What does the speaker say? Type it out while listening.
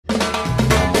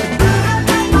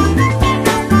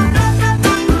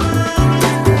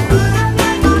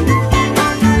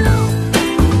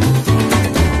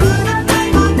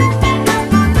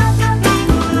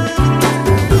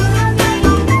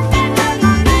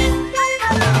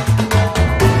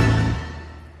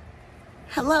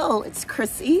Hello, it's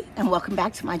Chrissy and welcome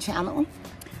back to my channel.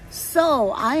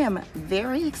 So I am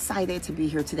very excited to be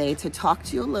here today to talk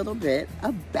to you a little bit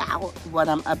about what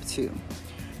I'm up to.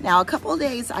 Now, a couple of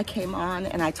days I came on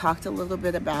and I talked a little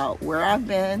bit about where I've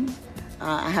been.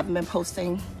 I haven't been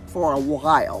posting for a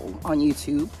while on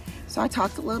YouTube. So I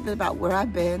talked a little bit about where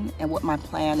I've been and what my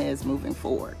plan is moving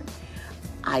forward.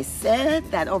 I said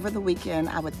that over the weekend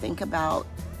I would think about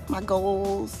my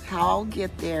goals, how I'll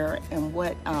get there, and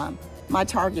what my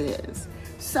target is.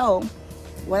 So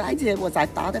what I did was I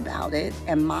thought about it,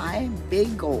 and my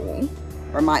big goal,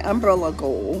 or my umbrella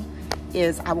goal,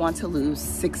 is I want to lose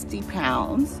 60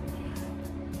 pounds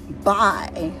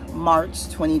by March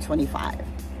 2025.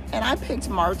 And I picked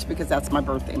March because that's my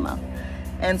birthday month.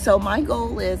 And so my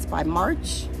goal is by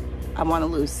March, I want to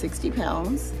lose 60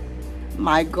 pounds.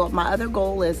 My other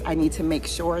goal is I need to make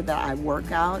sure that I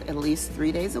work out at least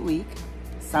 3 days a week,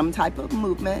 some type of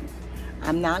movement.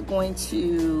 I'm not going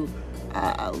to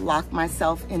lock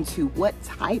myself into what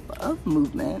type of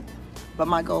movement, but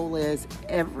my goal is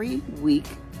every week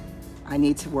I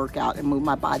need to work out and move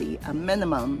my body a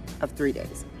minimum of 3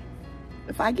 days.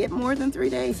 If I get more than 3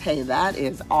 days, hey, that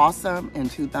is awesome and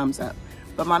 2 thumbs up.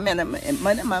 But my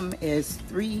minimum is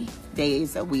 3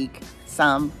 days a week,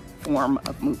 some form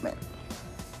of movement.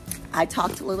 I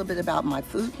talked a little bit about my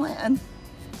food plan.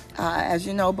 As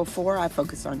you know, before I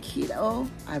focused on keto.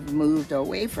 I've moved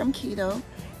away from keto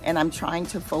and I'm trying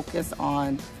to focus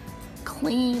on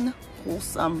clean,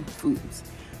 wholesome foods.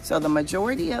 So the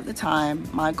majority of the time,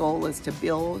 my goal is to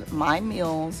build my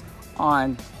meals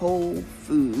on whole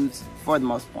foods for the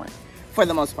most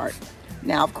part.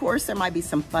 Now, of course, there might be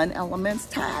some fun elements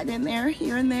tied in there,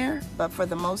 here and there, but for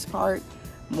the most part,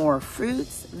 more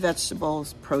fruits,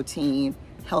 vegetables, protein,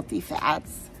 healthy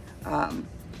fats,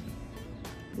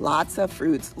 lots of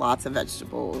fruits, lots of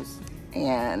vegetables.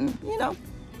 And, you know,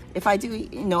 if I do,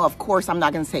 you know, of course, I'm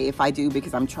not going to say if I do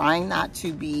because I'm trying not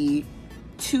to be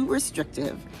too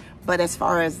restrictive. But as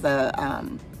far as the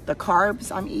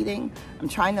carbs I'm eating, I'm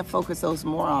trying to focus those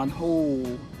more on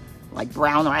whole, like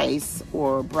brown rice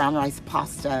or brown rice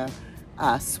pasta,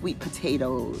 sweet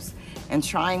potatoes, and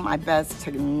trying my best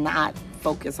to not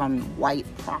focus on white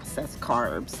processed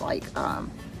carbs, like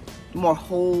more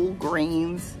whole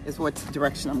grains is what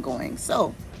direction I'm going.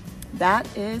 So that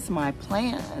is my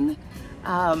plan.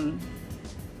 Now,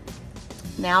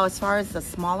 as far as the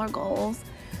smaller goals,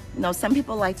 you know, some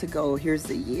people like to go, here's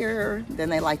the year, then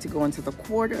they like to go into the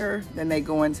quarter, then they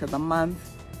go into the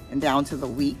month and down to the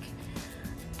week.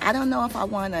 I don't know if I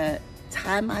want to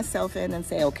tie myself in and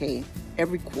say, okay,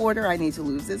 every quarter I need to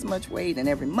lose this much weight, and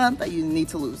every month I need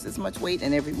to lose this much weight,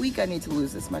 and every week I need to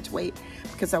lose this much weight,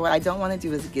 because what I don't want to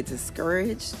do is get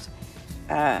discouraged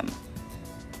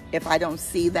if I don't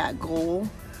see that goal.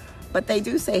 But they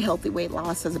do say healthy weight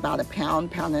loss is about a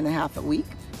pound, pound and a half a week.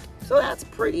 So that's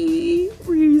pretty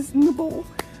reasonable.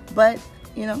 But,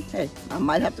 you know, hey, I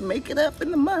might have to make it up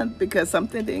in the month because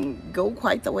something didn't go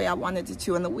quite the way I wanted it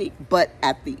to in the week. But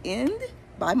at the end,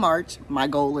 by March, my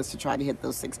goal is to try to hit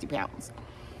those 60 pounds.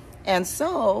 And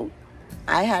so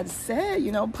I had said,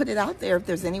 you know, put it out there. If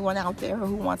there's anyone out there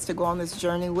who wants to go on this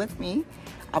journey with me,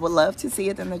 I would love to see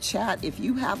it in the chat. If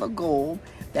you have a goal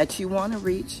that you want to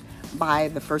reach by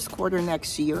the first quarter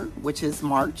next year, which is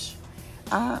March,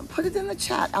 put it in the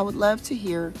chat. I would love to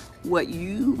hear what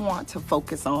you want to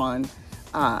focus on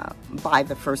by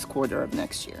the first quarter of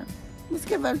next year. Let's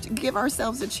give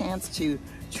ourselves a chance to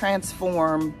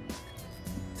transform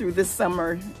through this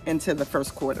summer into the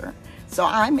first quarter. So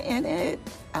I'm in it.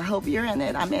 I hope you're in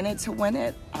it. I'm in it to win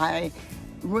it. I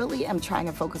really am trying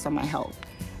to focus on my health.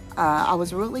 I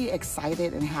was really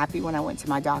excited and happy when I went to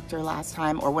my doctor last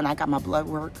time, or when I got my blood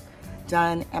work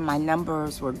done and my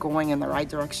numbers were going in the right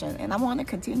direction. And I want to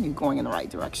continue going in the right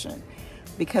direction,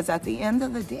 because at the end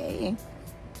of the day,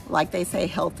 like they say,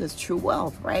 health is true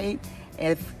wealth, right?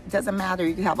 It doesn't matter,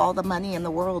 you can have all the money in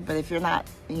the world, but if you're not,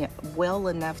 you know, well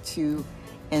enough to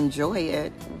enjoy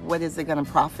it, what is it going to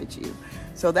profit you?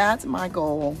 So that's my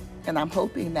goal, and I'm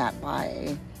hoping that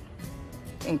by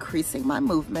increasing my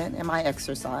movement and my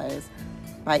exercise,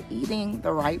 by eating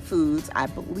the right foods, I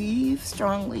believe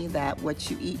strongly that what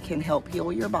you eat can help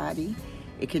heal your body.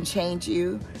 It can change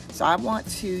you. So I want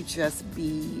to just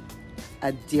be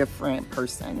a different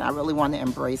person. I really want to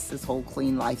embrace this whole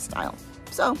clean lifestyle.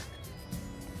 So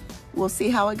we'll see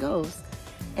how it goes.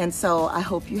 And so I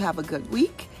hope you have a good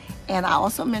week. And I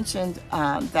also mentioned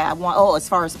that I want, as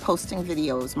far as posting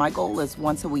videos, my goal is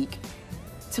once a week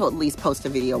to at least post a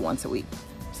video once a week.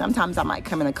 Sometimes I might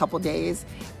come in a couple days,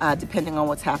 depending on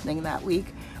what's happening that week.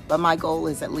 but my goal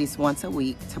is at least once a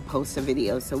week to post a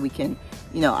video so we can,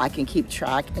 I can keep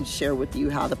track and share with you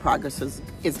how the progress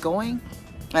is going.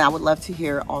 And I would love to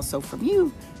hear also from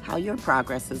you how your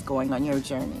progress is going on your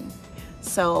journey.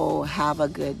 So have a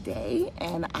good day,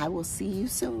 and I will see you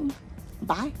soon.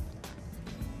 Bye.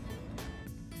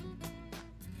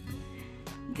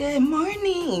 Good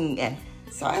morning.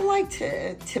 So I like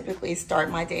to typically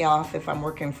start my day off if I'm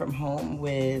working from home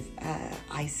with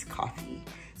iced coffee.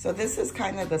 So this is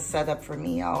kind of the setup for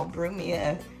me. I'll brew me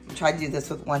try to do this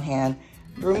with one hand,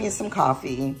 brew me some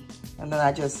coffee, and then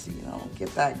I just, get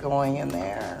that going in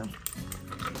there.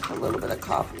 A little bit of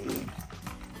coffee.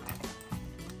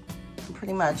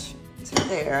 Pretty much to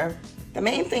there. The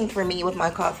main thing for me with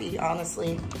my coffee,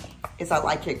 honestly, is I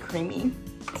like it creamy.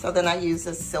 So then I use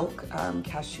this Silk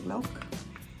cashew milk.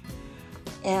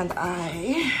 And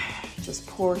I just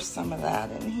pour some of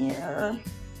that in here.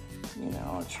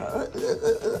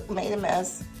 Made a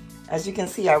mess. As you can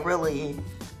see, I really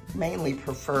mainly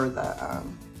prefer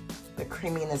the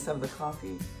creaminess of the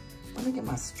coffee. Let me get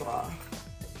my straw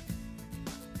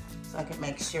so I can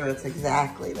make sure it's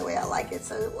exactly the way I like it.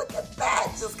 So look at that,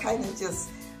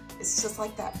 it's just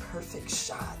like that perfect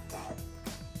shot, that,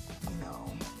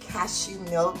 cashew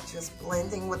milk just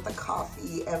blending with the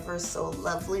coffee, ever so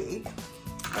lovely.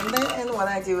 And then what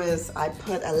I do is I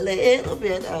put a little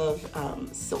bit of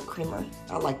Silk creamer.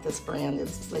 I like this brand.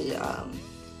 It's the, I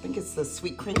think it's the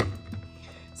sweet cream.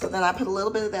 So then I put a little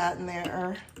bit of that in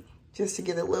there just to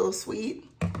get it a little sweet.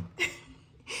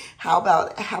 How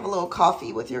about have a little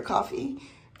coffee with your coffee?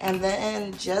 And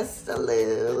then just a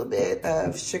little bit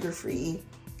of sugar-free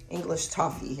English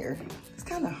toffee here. It's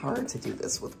kind of hard to do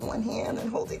this with one hand and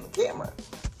holding the camera.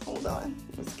 Hold on,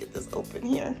 let's get this open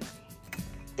here.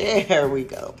 There we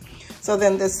go. So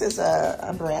then this is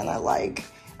a brand I like.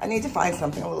 I need to find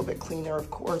something a little bit cleaner, of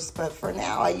course, but for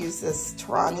now I use this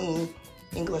Torani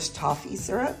English toffee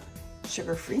syrup,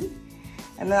 sugar-free.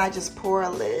 And then I just pour a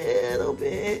little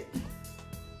bit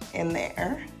in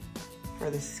there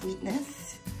for the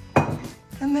sweetness.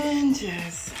 And then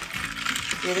just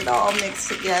get it all mixed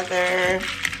together.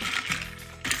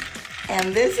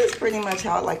 And this is pretty much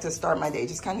how I like to start my day.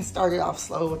 Just kind of start it off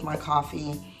slow with my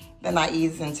coffee. Then I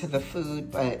ease into the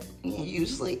food, but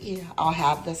usually I'll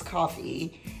have this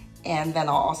coffee and then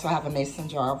I'll also have a mason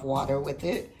jar of water with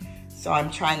it. So I'm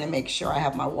trying to make sure I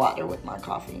have my water with my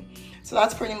coffee. So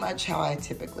that's pretty much how I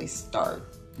typically start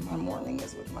my morning,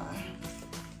 is with my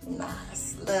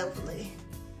nice, lovely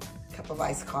cup of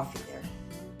iced coffee there.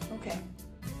 Okay,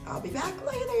 I'll be back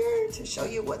later to show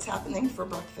you what's happening for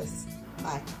breakfast.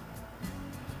 Bye.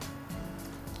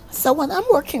 So when I'm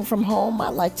working from home, I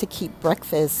like to keep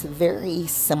breakfast very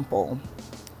simple,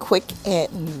 quick,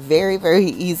 and very, very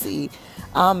easy.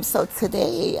 So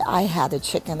today I had a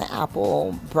chicken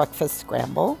apple breakfast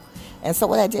scramble. And so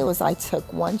what I did was I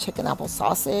took one chicken apple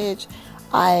sausage,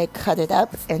 I cut it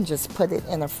up and just put it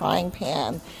in a frying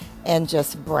pan and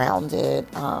just browned it,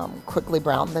 quickly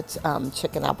browned the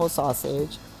chicken apple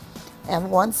sausage. And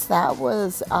once that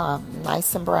was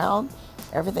nice and brown,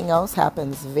 everything else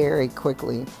happens very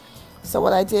quickly. So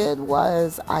what I did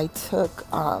was I took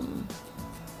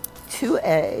 2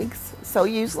 eggs. So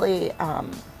usually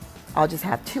I'll just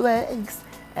have 2 eggs,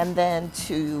 and then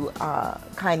to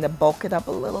kind of bulk it up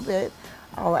a little bit,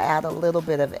 I'll add a little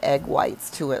bit of egg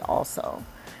whites to it also.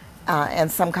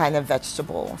 And some kind of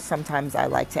vegetable. Sometimes I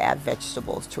like to add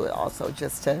vegetables to it also,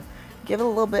 just to give it a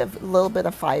little bit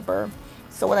of fiber.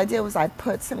 So what I did was I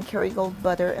put some Kerrygold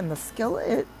butter in the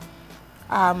skillet.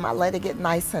 I let it get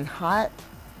nice and hot,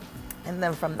 and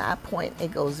then from that point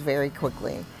it goes very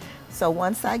quickly. So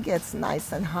once that gets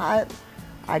nice and hot,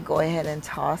 I go ahead and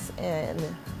toss in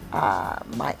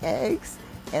my eggs.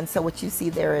 And so what you see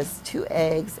there is 2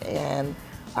 eggs and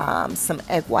some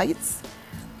egg whites.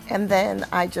 And then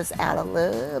I just add a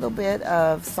little bit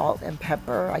of salt and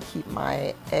pepper. I keep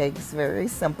my eggs very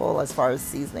simple as far as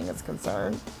seasoning is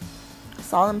concerned.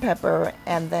 Salt and pepper,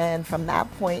 and then from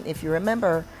that point, if you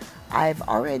remember, I've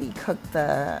already cooked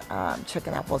the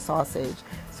chicken apple sausage.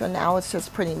 So now it's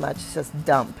just pretty much just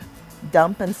dump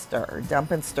and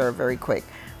stir very quick.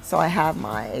 So I have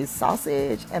my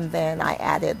sausage, and then I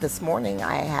added, this morning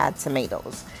I had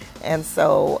tomatoes. And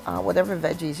so whatever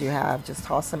veggies you have, just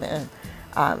toss them in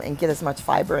and get as much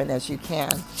fiber in as you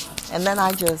can. And then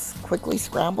I just quickly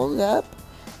scrambled it up,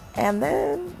 and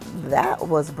then that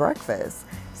was breakfast.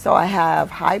 So I have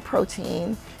high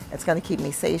protein, it's gonna keep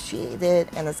me satiated,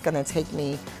 and it's gonna take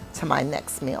me to my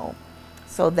next meal.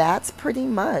 So that's pretty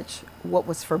much what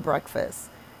was for breakfast.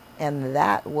 And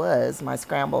that was my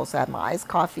scramble. So I had my iced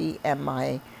coffee and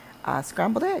my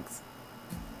scrambled eggs.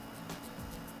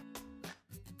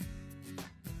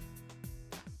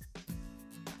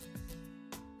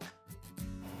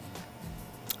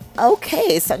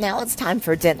 Okay, so now it's time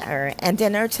for dinner. And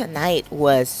dinner tonight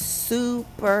was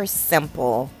super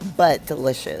simple but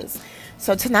delicious.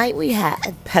 So tonight we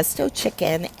had pesto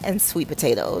chicken and sweet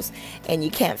potatoes. And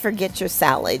you can't forget your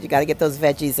salad. You got to get those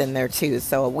veggies in there too.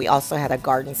 So we also had a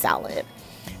garden salad.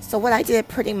 So what I did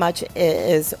pretty much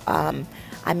is I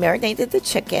marinated the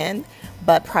chicken.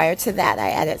 But prior to that, I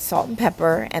added salt and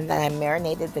pepper, and then I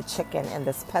marinated the chicken in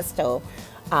this pesto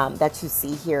that you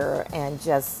see here, and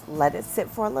just let it sit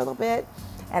for a little bit.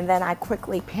 And then I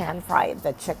quickly pan fried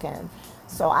the chicken.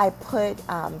 So I put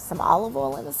some olive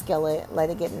oil in the skillet,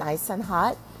 let it get nice and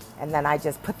hot, and then I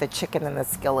just put the chicken in the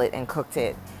skillet and cooked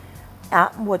it.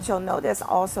 What you'll notice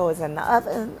also is in the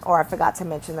oven, or I forgot to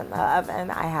mention, in the oven,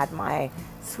 I had my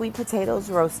sweet potatoes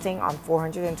roasting on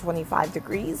 425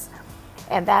 degrees.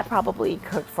 And that probably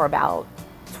cooked for about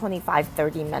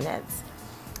 25-30 minutes.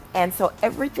 And so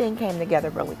everything came together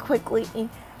really quickly.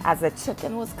 As the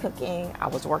chicken was cooking, I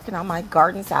was working on my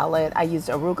garden salad. I used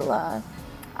arugula,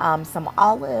 some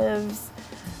olives,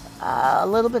 a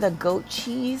little bit of goat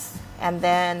cheese, and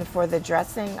then for the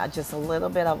dressing, just a little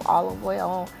bit of olive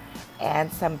oil and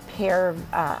some pear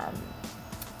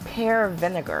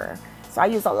vinegar. So I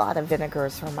use a lot of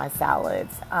vinegars for my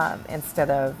salads instead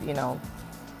of,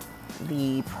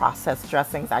 the processed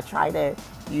dressings. I try to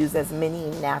use as many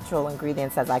natural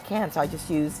ingredients as I can. So I just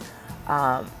use,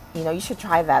 you should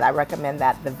try that. I recommend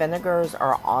that. The vinegars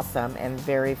are awesome and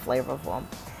very flavorful.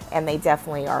 And they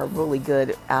definitely are really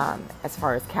good as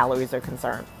far as calories are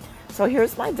concerned. So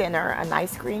here's my dinner: a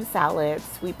nice green salad,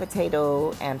 sweet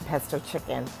potato, and pesto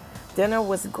chicken. Dinner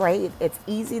was great. It's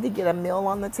easy to get a meal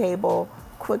on the table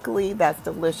quickly that's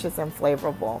delicious and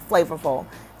flavorful.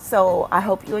 So I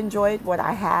hope you enjoyed what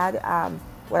I had,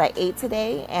 what I ate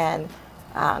today, and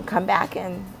come back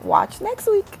and watch next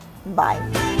week. Bye.